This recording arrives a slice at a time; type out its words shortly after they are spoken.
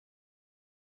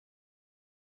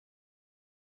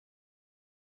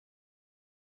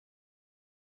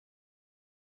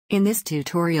In this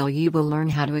tutorial you will learn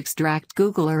how to extract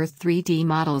Google Earth 3D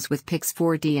models with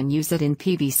Pix4D and use it in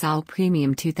PV SOL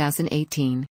Premium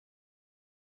 2018.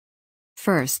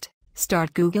 First,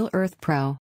 start Google Earth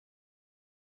Pro.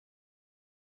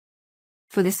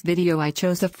 For this video I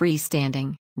chose a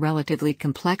freestanding, relatively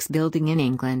complex building in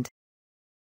England.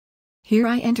 Here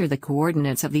I enter the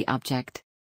coordinates of the object.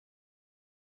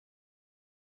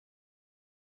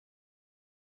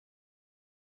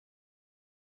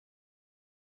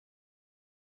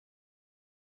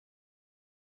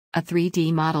 A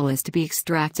 3D model is to be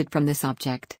extracted from this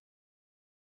object.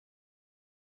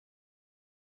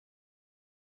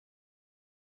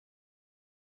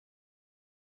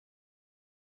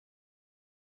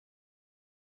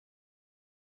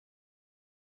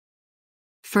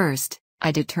 First,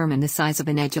 I determine the size of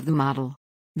an edge of the model.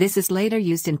 This is later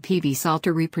used in PV SOL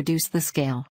to reproduce the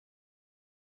scale.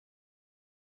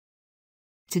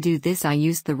 To do this I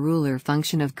use the ruler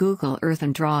function of Google Earth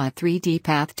and draw a 3D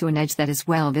path to an edge that is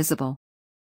well visible.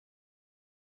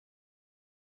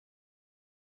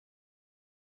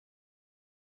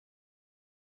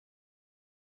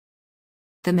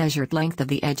 The measured length of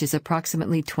the edge is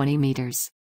approximately 20 meters.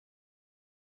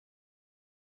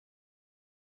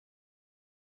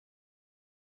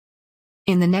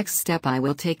 In the next step I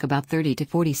will take about 30 to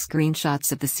 40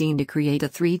 screenshots of the scene to create a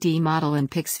 3D model in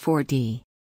Pix4D.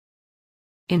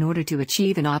 In order to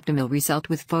achieve an optimal result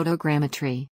with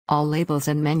photogrammetry, all labels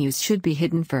and menus should be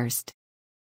hidden first.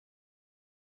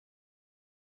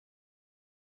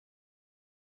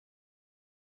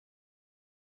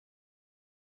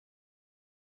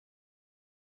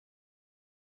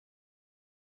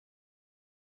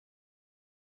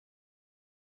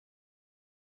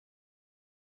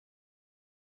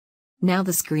 Now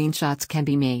the screenshots can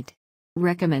be made.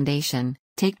 Recommendation: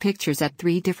 take pictures at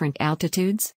 3 different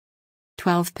altitudes.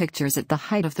 12 pictures at the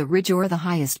height of the ridge or the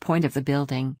highest point of the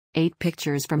building, 8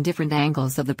 pictures from different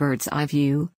angles of the bird's eye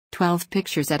view, 12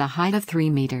 pictures at a height of 3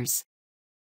 meters.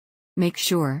 Make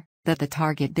sure that the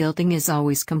target building is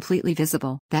always completely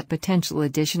visible, that potential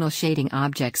additional shading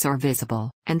objects are visible,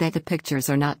 and that the pictures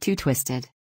are not too twisted.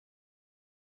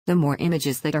 The more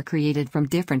images that are created from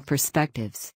different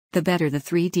perspectives, the better the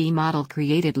 3D model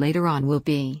created later on will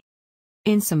be.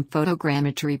 In some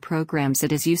photogrammetry programs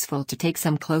it is useful to take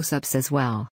some close-ups as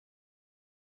well.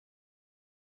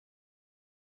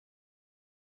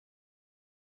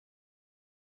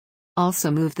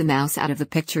 Also move the mouse out of the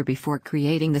picture before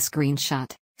creating the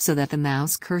screenshot, so that the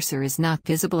mouse cursor is not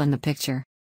visible in the picture.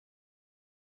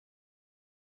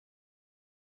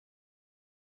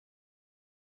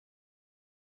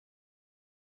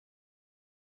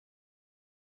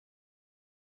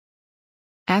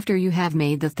 After you have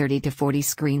made the 30 to 40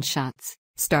 screenshots,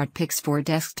 start Pix4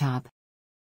 Desktop.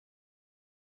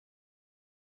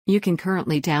 You can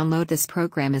currently download this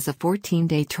program as a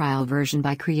 14-day trial version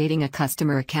by creating a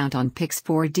customer account on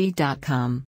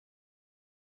Pix4D.com.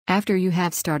 After you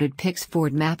have started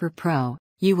Pix4D Mapper Pro,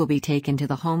 you will be taken to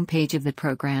the home page of the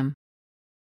program.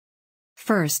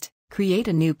 First, create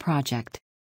a new project.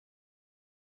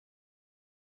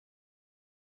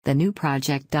 The New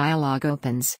Project dialog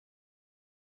opens.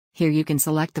 Here you can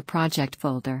select the project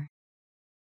folder.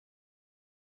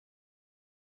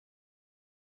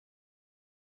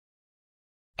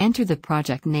 Enter the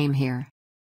project name here.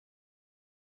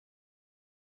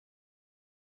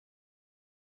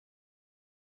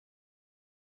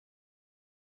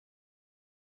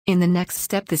 In the next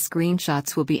step the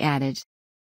screenshots will be added.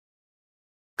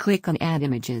 Click on Add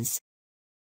Images.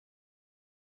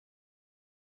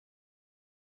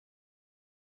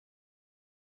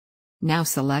 Now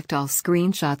select all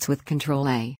screenshots with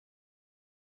Ctrl+A.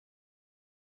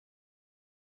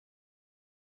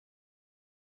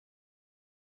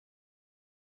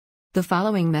 The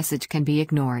following message can be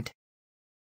ignored.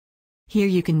 Here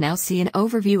you can now see an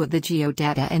overview of the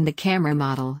geodata and the camera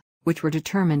model, which were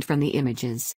determined from the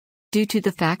images. Due to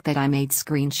the fact that I made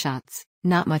screenshots,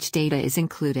 not much data is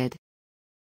included.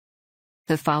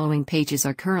 The following pages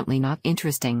are currently not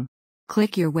interesting.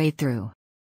 Click your way through.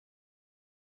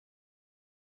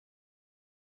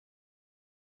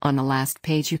 On the last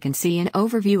page you can see an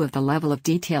overview of the level of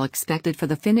detail expected for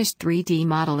the finished 3D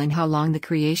model and how long the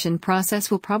creation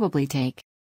process will probably take.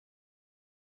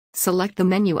 Select the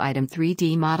menu item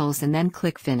 3D models and then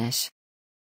click Finish.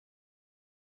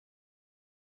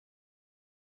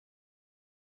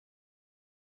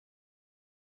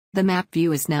 The map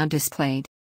view is now displayed.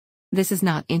 This is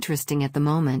not interesting at the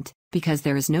moment, because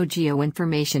there is no geo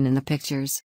information in the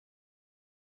pictures.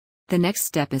 The next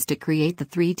step is to create the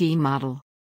 3D model.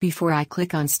 Before I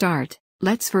click on Start,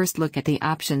 let's first look at the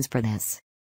options for this.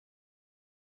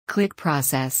 Click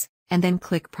Process, and then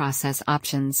click Process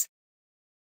Options.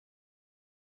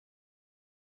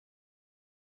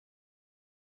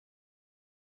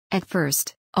 At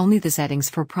first, only the settings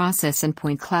for Process and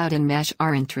Point Cloud and Mesh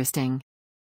are interesting.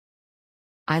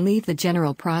 I leave the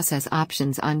general process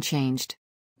options unchanged.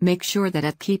 Make sure that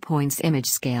at Key Points Image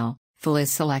Scale, Full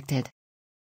is selected.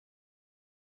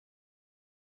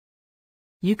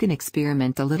 You can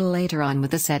experiment a little later on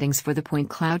with the settings for the point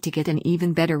cloud to get an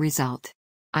even better result.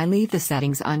 I leave the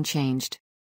settings unchanged.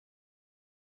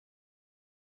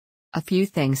 A few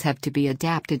things have to be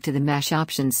adapted to the mesh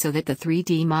options so that the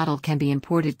 3D model can be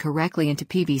imported correctly into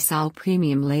PV SOL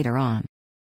Premium later on.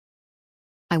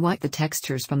 I want the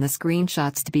textures from the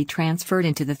screenshots to be transferred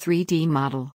into the 3D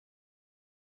model.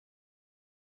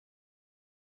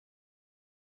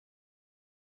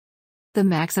 The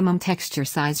maximum texture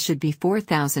size should be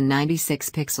 4096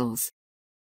 pixels.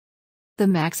 The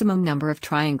maximum number of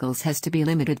triangles has to be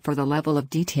limited for the level of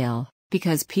detail,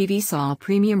 because PV SOL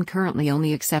Premium currently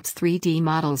only accepts 3D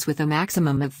models with a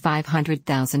maximum of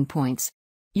 500,000 points.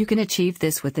 You can achieve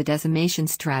this with the decimation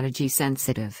strategy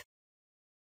sensitive.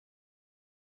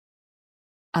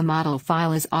 A model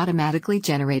file is automatically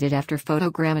generated after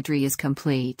photogrammetry is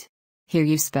complete. Here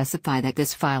you specify that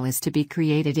this file is to be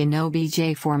created in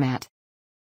OBJ format.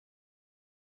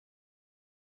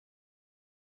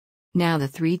 Now the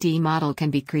 3D model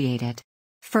can be created.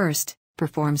 First,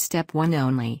 perform step 1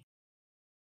 only.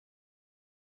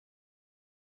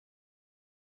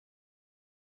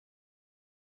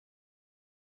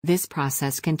 This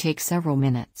process can take several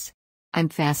minutes. I'm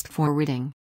fast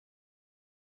forwarding.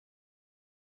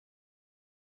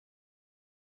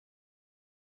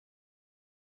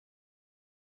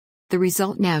 The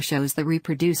result now shows the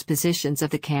reproduced positions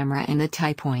of the camera and the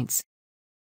tie points.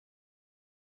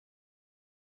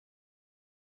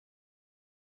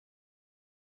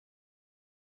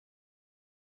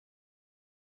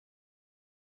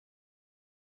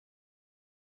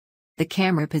 The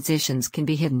camera positions can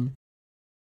be hidden.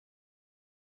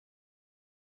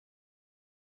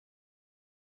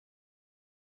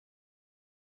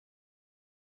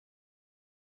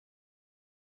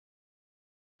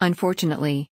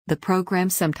 Unfortunately, the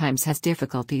program sometimes has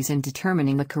difficulties in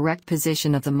determining the correct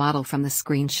position of the model from the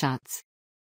screenshots.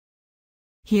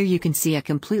 Here you can see a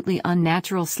completely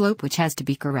unnatural slope which has to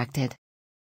be corrected.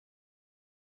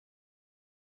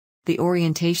 The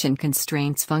orientation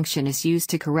constraints function is used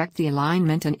to correct the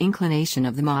alignment and inclination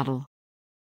of the model.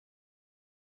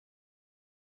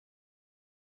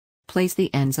 Place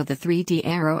the ends of the 3D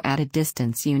arrow at a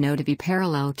distance you know to be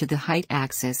parallel to the height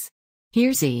axis.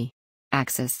 Here's Z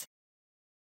axis.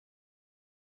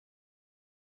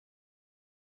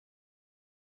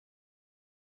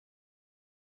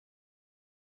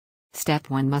 Step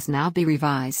 1 must now be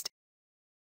revised.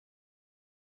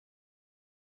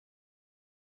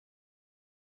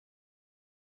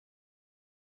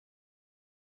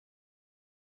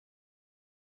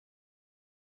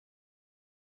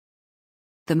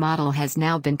 The model has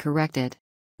now been corrected.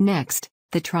 Next,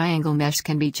 the triangle mesh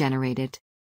can be generated.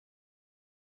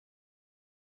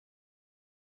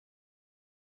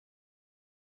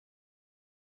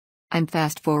 I'm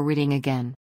fast forwarding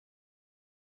again.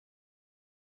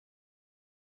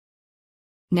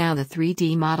 Now the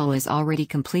 3D model is already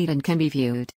complete and can be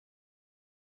viewed.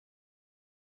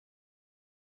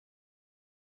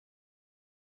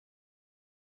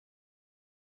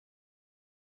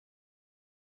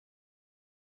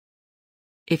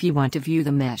 If you want to view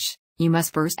the mesh, you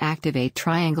must first activate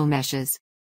triangle meshes.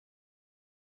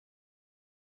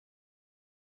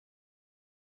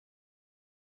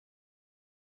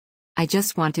 I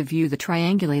just want to view the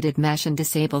triangulated mesh and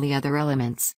disable the other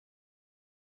elements.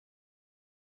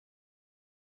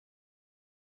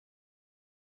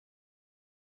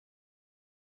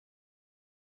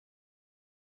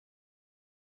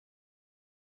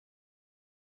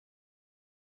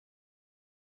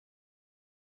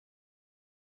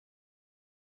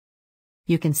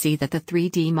 You can see that the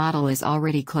 3D model is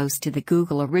already close to the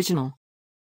Google original.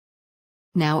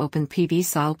 Now open PV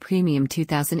SOL Premium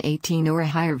 2018 or a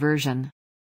higher version.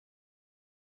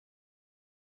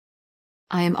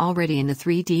 I am already in the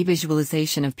 3D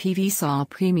visualization of PV SOL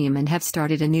Premium and have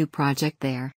started a new project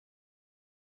there.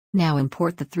 Now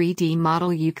import the 3D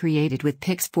model you created with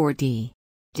Pix4D.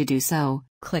 To do so,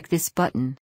 click this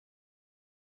button.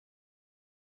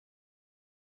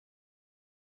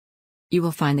 You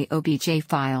will find the OBJ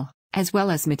file, as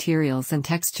well as materials and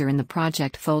texture in the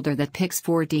project folder that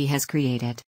Pix4D has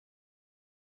created.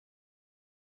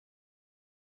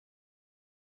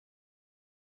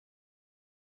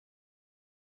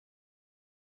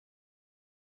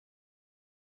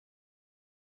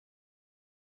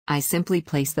 I simply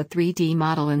place the 3D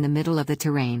model in the middle of the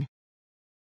terrain.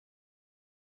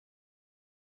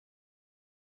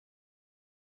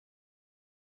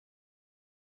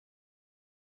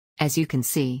 As you can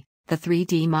see, the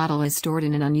 3D model is stored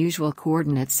in an unusual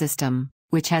coordinate system,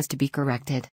 which has to be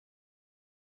corrected.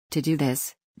 To do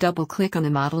this, double-click on the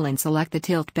model and select the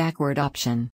Tilt Backward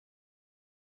option.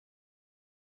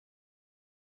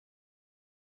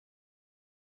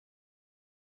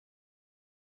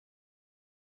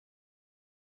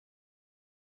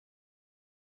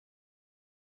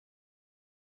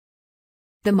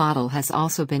 The model has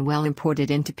also been well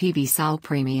imported into PV SOL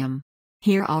Premium,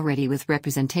 here already with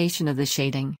representation of the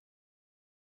shading.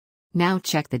 Now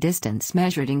check the distance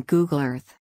measured in Google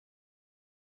Earth.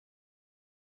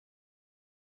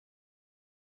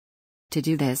 To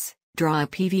do this, draw a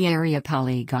PV area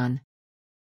polygon.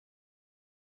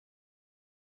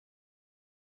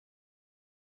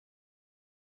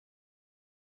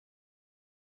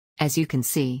 As you can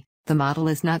see, the model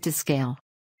is not to scale.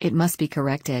 It must be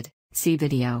corrected, see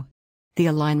video. The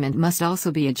alignment must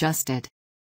also be adjusted.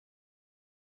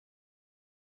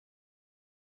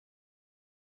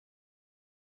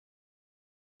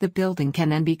 The building can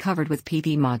then be covered with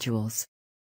PV modules.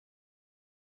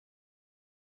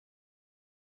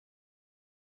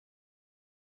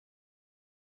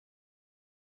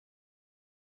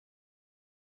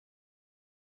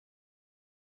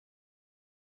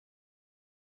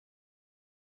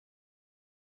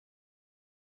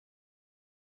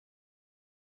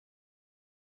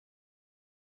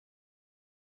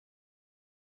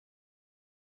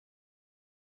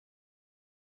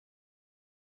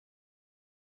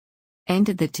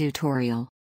 Ended the tutorial.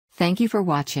 Thank you for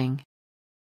watching.